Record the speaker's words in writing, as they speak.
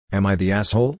Am I the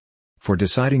asshole? For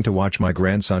deciding to watch my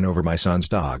grandson over my son's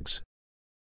dogs.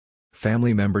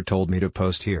 Family member told me to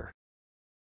post here.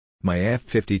 My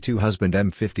F52 husband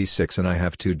M56 and I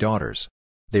have 2 daughters.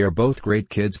 They are both great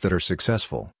kids that are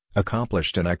successful,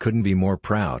 accomplished, and I couldn't be more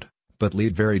proud, but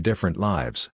lead very different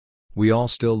lives. We all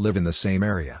still live in the same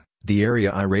area, the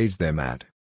area I raised them at.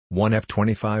 One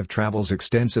F25 travels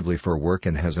extensively for work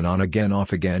and has an on-again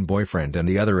off-again boyfriend, and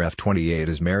the other F28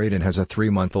 is married and has a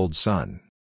 3-month-old son.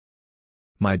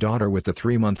 My daughter with the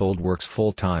 3-month-old works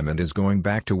full-time and is going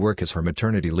back to work as her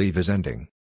maternity leave is ending.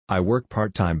 I work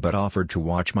part-time but offered to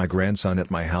watch my grandson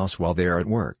at my house while they are at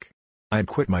work. I'd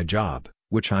quit my job,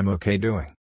 which I'm okay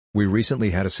doing. We recently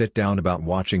had a sit-down about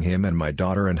watching him, and my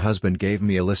daughter and husband gave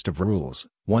me a list of rules.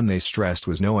 One they stressed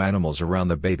was no animals around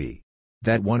the baby.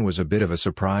 That one was a bit of a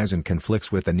surprise and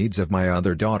conflicts with the needs of my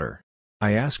other daughter.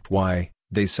 I asked why.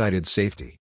 They cited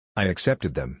safety. I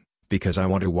accepted them, because I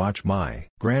want to watch my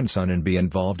grandson and be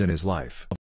involved in his life.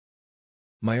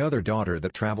 My other daughter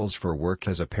that travels for work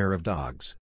has a pair of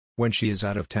dogs. When she is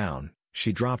out of town,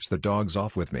 she drops the dogs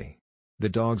off with me. The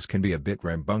dogs can be a bit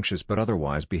rambunctious but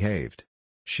otherwise behaved.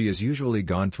 She is usually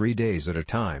gone 3 days at a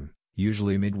time,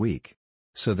 usually midweek.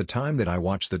 So the time that I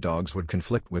watch the dogs would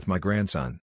conflict with my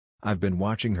grandson. I've been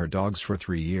watching her dogs for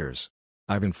 3 years.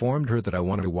 I've informed her that I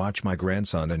want to watch my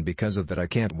grandson, and because of that I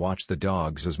can't watch the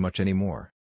dogs as much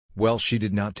anymore. Well, she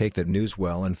did not take that news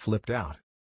well and flipped out.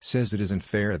 Says it isn't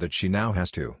fair that she now has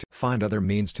to find other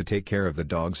means to take care of the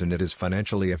dogs and it is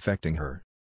financially affecting her.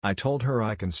 I told her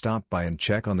I can stop by and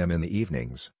check on them in the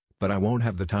evenings, but I won't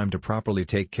have the time to properly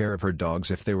take care of her dogs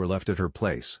if they were left at her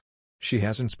place. She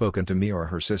hasn't spoken to me or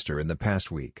her sister in the past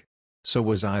week. So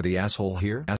was I the asshole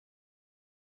here?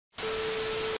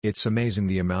 It's amazing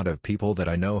the amount of people that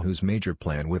I know whose major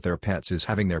plan with their pets is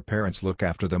having their parents look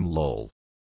after them. Lol.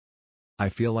 I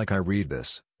feel like I read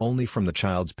this only from the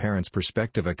child's parents'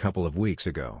 perspective a couple of weeks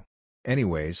ago.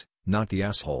 Anyways, not the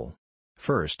asshole.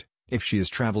 First, if she is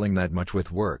traveling that much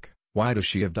with work, why does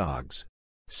she have dogs?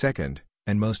 Second,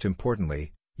 and most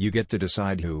importantly, you get to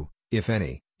decide who, if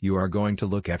any, you are going to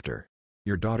look after.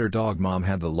 Your daughter dog mom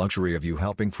had the luxury of you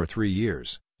helping for 3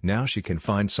 years, now she can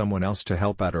find someone else to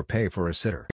help out or pay for a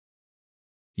sitter.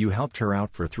 You helped her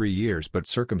out for 3 years but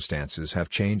circumstances have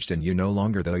changed and you no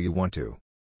longer though you want to.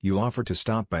 You offer to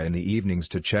stop by in the evenings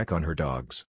to check on her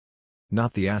dogs.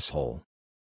 Not the asshole.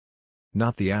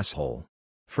 Not the asshole.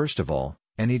 First of all,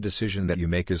 any decision that you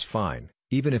make is fine,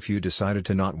 even if you decided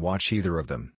to not watch either of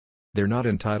them. They're not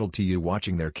entitled to you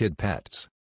watching their kid pets.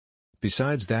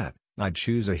 Besides that, I'd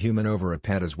choose a human over a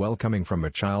pet as well, coming from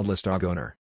a childless dog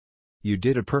owner. You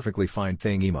did a perfectly fine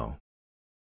thing, emo.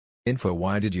 Info: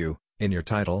 why did you, in your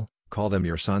title, call them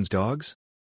your son's dogs?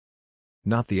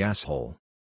 Not the asshole.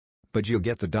 But you'll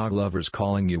get the dog lovers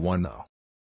calling you one though.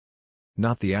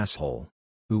 Not the asshole.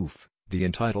 Oof, the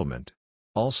entitlement.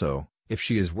 Also, if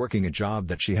she is working a job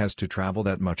that she has to travel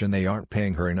that much and they aren't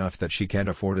paying her enough that she can't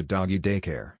afford a doggy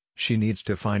daycare, she needs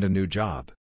to find a new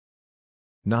job.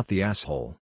 Not the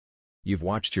asshole. You've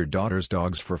watched your daughter's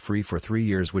dogs for free for 3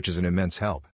 years, which is an immense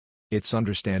help. It's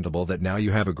understandable that now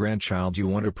you have a grandchild you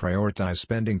want to prioritize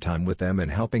spending time with them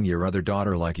and helping your other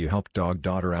daughter like you helped dog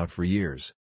daughter out for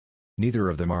years. Neither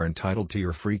of them are entitled to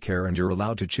your free care and you're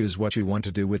allowed to choose what you want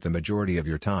to do with the majority of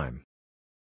your time.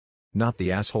 Not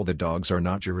the asshole. The dogs are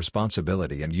not your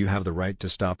responsibility and you have the right to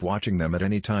stop watching them at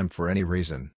any time for any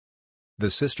reason.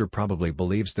 The sister probably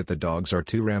believes that the dogs are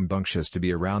too rambunctious to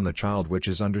be around the child, which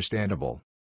is understandable.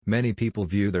 Many people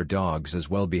view their dogs as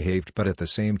well behaved, but at the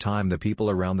same time the people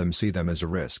around them see them as a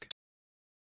risk.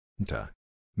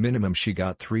 Minimum she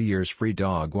got 3 years free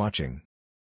dog watching.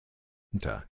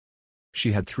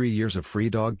 She had 3 years of free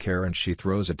dog care and she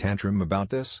throws a tantrum about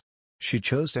this? She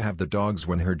chose to have the dogs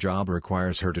when her job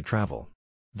requires her to travel.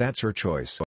 That's her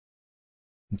choice.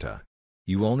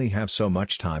 You only have so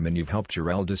much time and you've helped your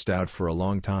eldest out for a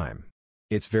long time.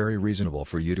 It's very reasonable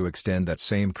for you to extend that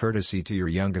same courtesy to your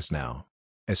youngest now.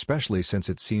 Especially since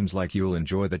it seems like you'll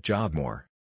enjoy that job more.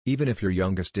 Even if your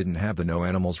youngest didn't have the no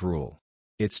animals rule.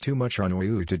 It's too much on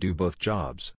you to do both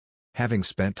jobs. Having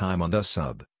spent time on the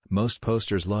sub, most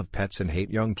posters love pets and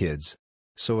hate young kids.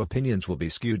 So opinions will be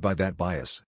skewed by that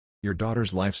bias. Your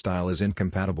daughter's lifestyle is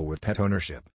incompatible with pet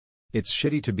ownership. It's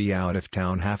shitty to be out of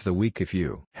town half the week if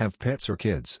you have pets or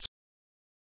kids.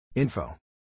 Info: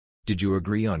 did you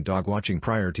agree on dog watching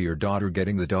prior to your daughter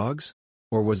getting the dogs?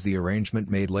 Or was the arrangement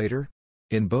made later?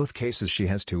 In both cases she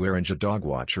has to arrange a dog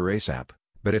watcher ASAP,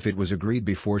 but if it was agreed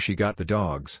before she got the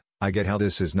dogs, I get how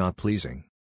this is not pleasing.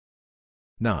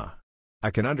 Nah. I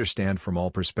can understand from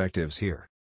all perspectives here.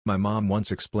 My mom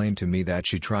once explained to me that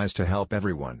she tries to help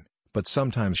everyone, But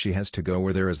sometimes she has to go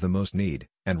where there is the most need,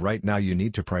 and right now you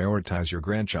need to prioritize your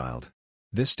grandchild.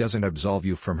 This doesn't absolve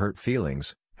you from hurt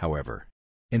feelings, however.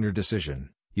 In your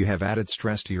decision, you have added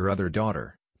stress to your other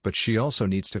daughter, but she also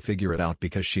needs to figure it out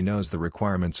because she knows the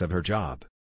requirements of her job.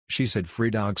 She's had free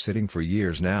dog sitting for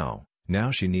years now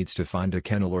she needs to find a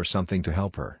kennel or something to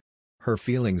help her. Her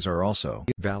feelings are also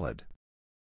valid.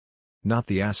 Not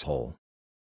the asshole.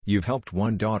 You've helped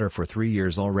one daughter for 3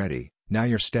 years already, now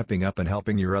you're stepping up and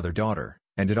helping your other daughter,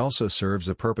 and it also serves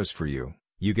a purpose for you.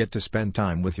 You get to spend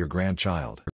time with your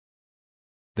grandchild.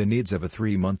 The needs of a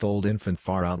 3-month-old infant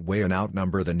far outweigh and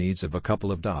outnumber the needs of a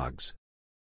couple of dogs.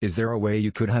 Is there a way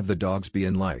you could have the dogs be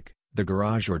in the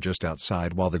garage or just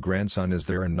outside while the grandson is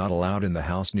there and not allowed in the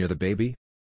house near the baby?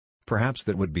 Perhaps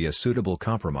that would be a suitable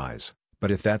compromise,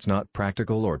 but if that's not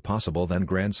practical or possible then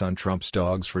grandson trumps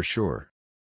dogs for sure.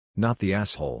 Not the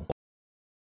asshole.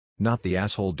 Not the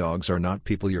asshole. Dogs are not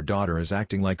people. Your daughter is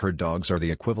acting like her dogs are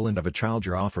the equivalent of a child.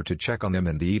 Your offer to check on them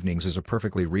in the evenings is a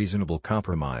perfectly reasonable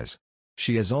compromise.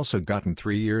 She has also gotten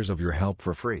 3 years of your help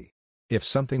for free. If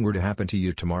something were to happen to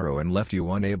you tomorrow and left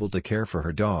you unable to care for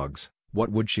her dogs,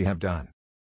 what would she have done?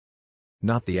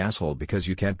 Not the asshole because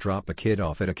you can't drop a kid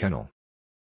off at a kennel.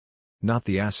 Not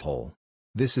the asshole.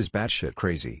 This is batshit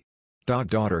crazy.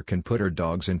 Daughter can put her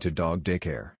dogs into dog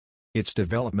daycare. It's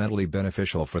developmentally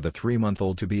beneficial for the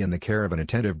 3-month-old to be in the care of an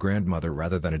attentive grandmother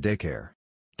rather than a daycare.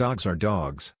 Dogs are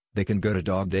dogs, they can go to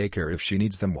dog daycare if she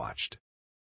needs them watched.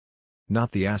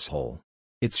 Not the asshole.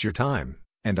 It's your time,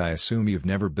 and I assume you've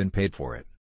never been paid for it.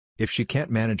 If she can't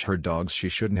manage her dogs she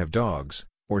shouldn't have dogs,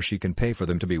 or she can pay for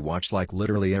them to be watched like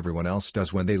literally everyone else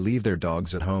does when they leave their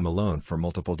dogs at home alone for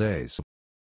multiple days.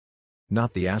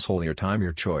 Not the asshole. Your time,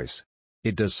 your choice.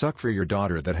 It does suck for your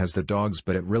daughter that has the dogs,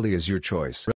 but it really is your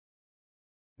choice.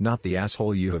 Not the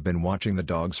asshole. You have been watching the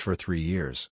dogs for 3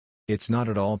 years. It's not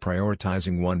at all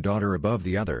prioritizing one daughter above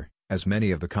the other, as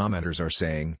many of the commenters are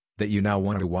saying, that you now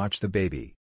want to watch the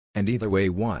baby. And either way,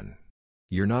 1.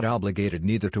 You're not obligated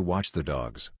neither to watch the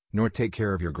dogs, nor take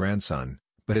care of your grandson,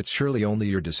 but it's surely only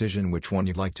your decision which one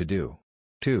you'd like to do.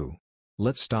 2.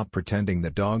 Let's stop pretending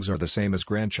that dogs are the same as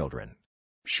grandchildren.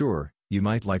 Sure, you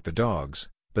might like the dogs,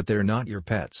 but they're not your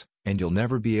pets, and you'll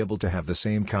never be able to have the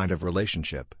same kind of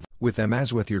relationship with them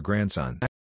as with your grandson.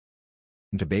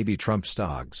 To baby trumps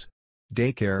dogs.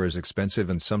 Daycare is expensive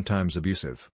and sometimes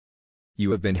abusive.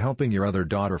 You have been helping your other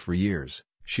daughter for years,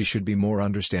 she should be more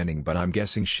understanding, but I'm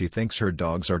guessing she thinks her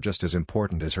dogs are just as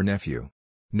important as her nephew.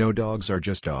 No, dogs are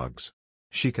just dogs.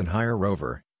 She can hire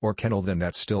Rover, or kennel them.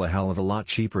 That's still a hell of a lot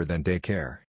cheaper than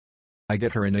daycare. I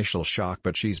get her initial shock,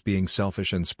 but she's being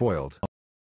selfish and spoiled.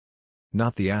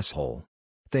 Not the asshole.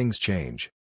 Things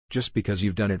change. Just because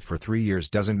you've done it for 3 years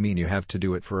doesn't mean you have to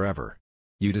do it forever.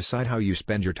 You decide how you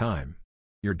spend your time.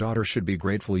 Your daughter should be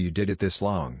grateful you did it this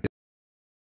long.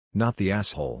 Not the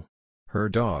asshole. Her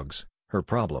dogs, her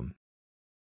problem.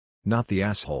 Not the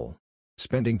asshole.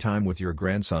 Spending time with your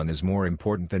grandson is more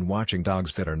important than watching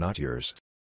dogs that are not yours.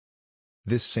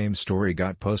 This same story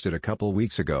got posted a couple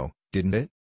weeks ago, didn't it?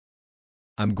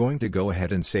 I'm going to go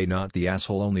ahead and say not the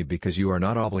asshole only because you are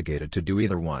not obligated to do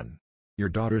either one. Your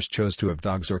daughters chose to have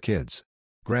dogs or kids.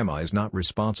 Grandma is not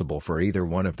responsible for either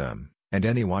one of them, and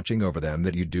any watching over them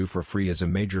that you do for free is a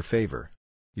major favor.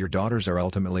 Your daughters are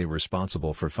ultimately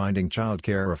responsible for finding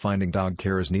childcare or finding dog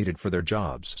care as needed for their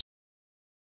jobs.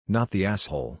 Not the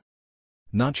asshole.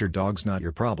 Not your dogs, not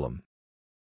your problem.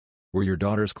 Were your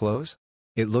daughters close?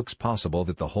 It looks possible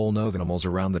that the whole no animals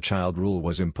around the child rule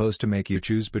was imposed to make you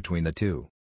choose between the two.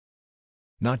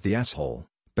 Not the asshole,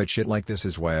 but shit like this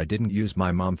is why I didn't use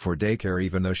my mom for daycare,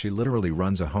 even though she literally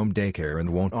runs a home daycare and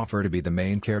won't offer to be the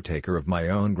main caretaker of my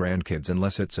own grandkids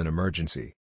unless it's an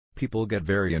emergency. People get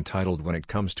very entitled when it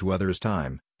comes to others'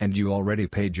 time, and you already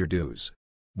paid your dues.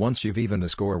 Once you've even the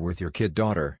score with your kid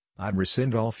daughter, I'd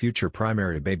rescind all future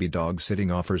primary baby dog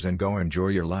sitting offers and go enjoy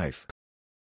your life.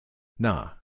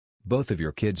 Nah. Both of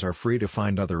your kids are free to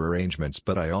find other arrangements,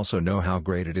 but I also know how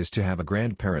great it is to have a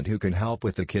grandparent who can help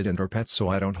with the kid and or pets, so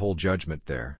I don't hold judgment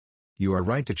there. You are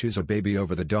right to choose a baby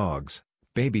over the dogs.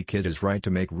 Baby kid is right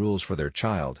to make rules for their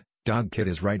child. Dog kid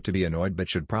is right to be annoyed but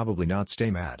should probably not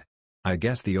stay mad. I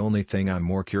guess the only thing I'm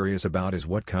more curious about is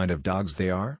what kind of dogs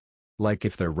they are. Like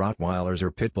if they're Rottweilers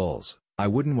or Pit Bulls, I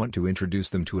wouldn't want to introduce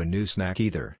them to a new snack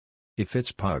either. If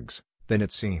it's pugs, then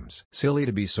it seems silly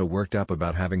to be so worked up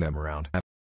about having them around.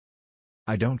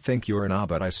 I don't think you're an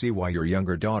but I see why your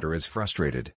younger daughter is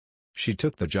frustrated. She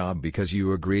took the job because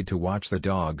you agreed to watch the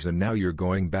dogs and now you're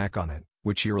going back on it,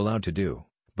 which you're allowed to do,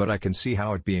 but I can see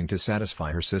how it being to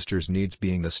satisfy her sister's needs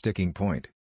being the sticking point.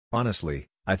 Honestly,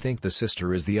 I think the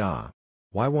sister is the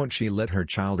Why won't she let her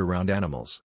child around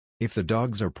animals? If the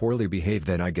dogs are poorly behaved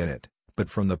then I get it, but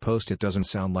from the post it doesn't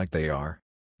sound like they are.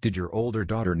 Did your older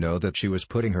daughter know that she was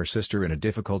putting her sister in a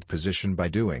difficult position by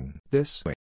doing this?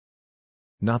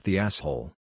 Not the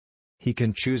asshole. He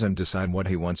can choose and decide what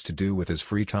he wants to do with his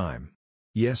free time.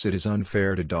 Yes, it is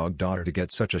unfair to daughter to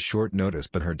get such a short notice,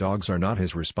 but her dogs are not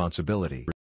his responsibility.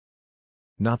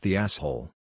 Not the asshole.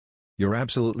 You're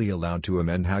absolutely allowed to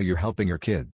amend how you're helping your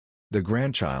kid. The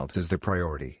grandchild is the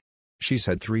priority. She's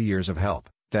had 3 years of help,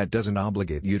 that doesn't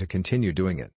obligate you to continue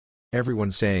doing it.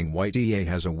 Everyone saying YTA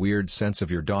has a weird sense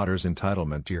of your daughter's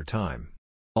entitlement to your time.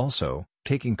 Also,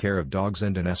 taking care of dogs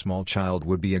and a small child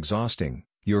would be exhausting.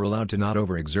 You're allowed to not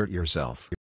overexert yourself.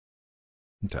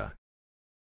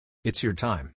 It's your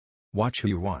time. Watch who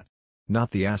you want.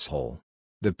 Not the asshole.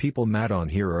 The people mad on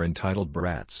here are entitled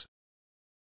brats.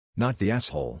 Not the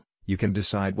asshole. You can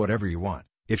decide whatever you want.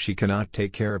 If she cannot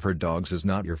take care of her dogs is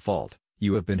not your fault.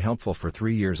 You have been helpful for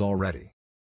 3 years already.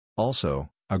 Also,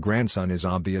 a grandson is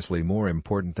obviously more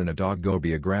important than a dog. Go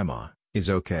be a grandma, is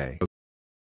okay.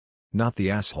 Not the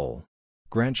asshole.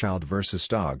 Grandchild versus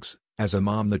dogs, as a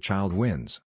mom the child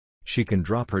wins. She can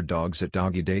drop her dogs at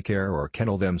doggy daycare or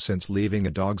kennel them, since leaving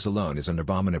a dogs alone is an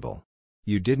abominable.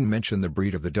 You didn't mention the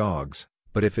breed of the dogs,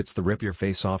 but if it's the rip your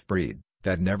face off breed,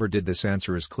 that never did. This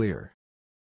answer is clear.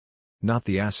 Not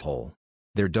the asshole.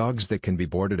 They're dogs that can be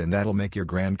boarded and that'll make your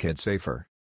grandkid safer.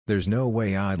 There's no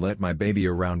way I'd let my baby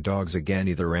around dogs again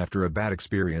either after a bad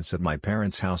experience at my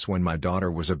parents' house when my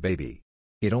daughter was a baby.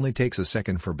 It only takes a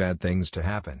second for bad things to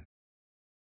happen.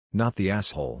 Not the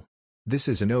asshole. This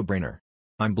is a no-brainer.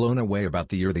 I'm blown away about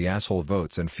the year the asshole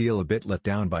votes and feel a bit let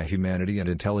down by humanity and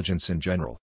intelligence in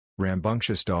general.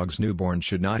 Rambunctious dogs newborn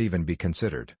should not even be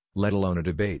considered, let alone a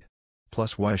debate.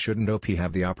 Plus, why shouldn't OP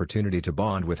have the opportunity to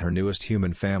bond with her newest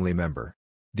human family member?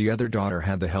 The other daughter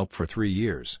had the help for 3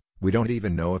 years. We don't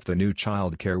even know if the new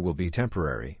child care will be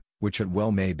temporary, which it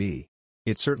well may be.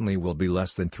 It certainly will be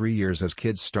less than 3 years as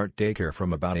kids start daycare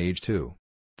from about age 2.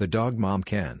 The dog mom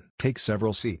can take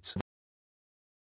several seats.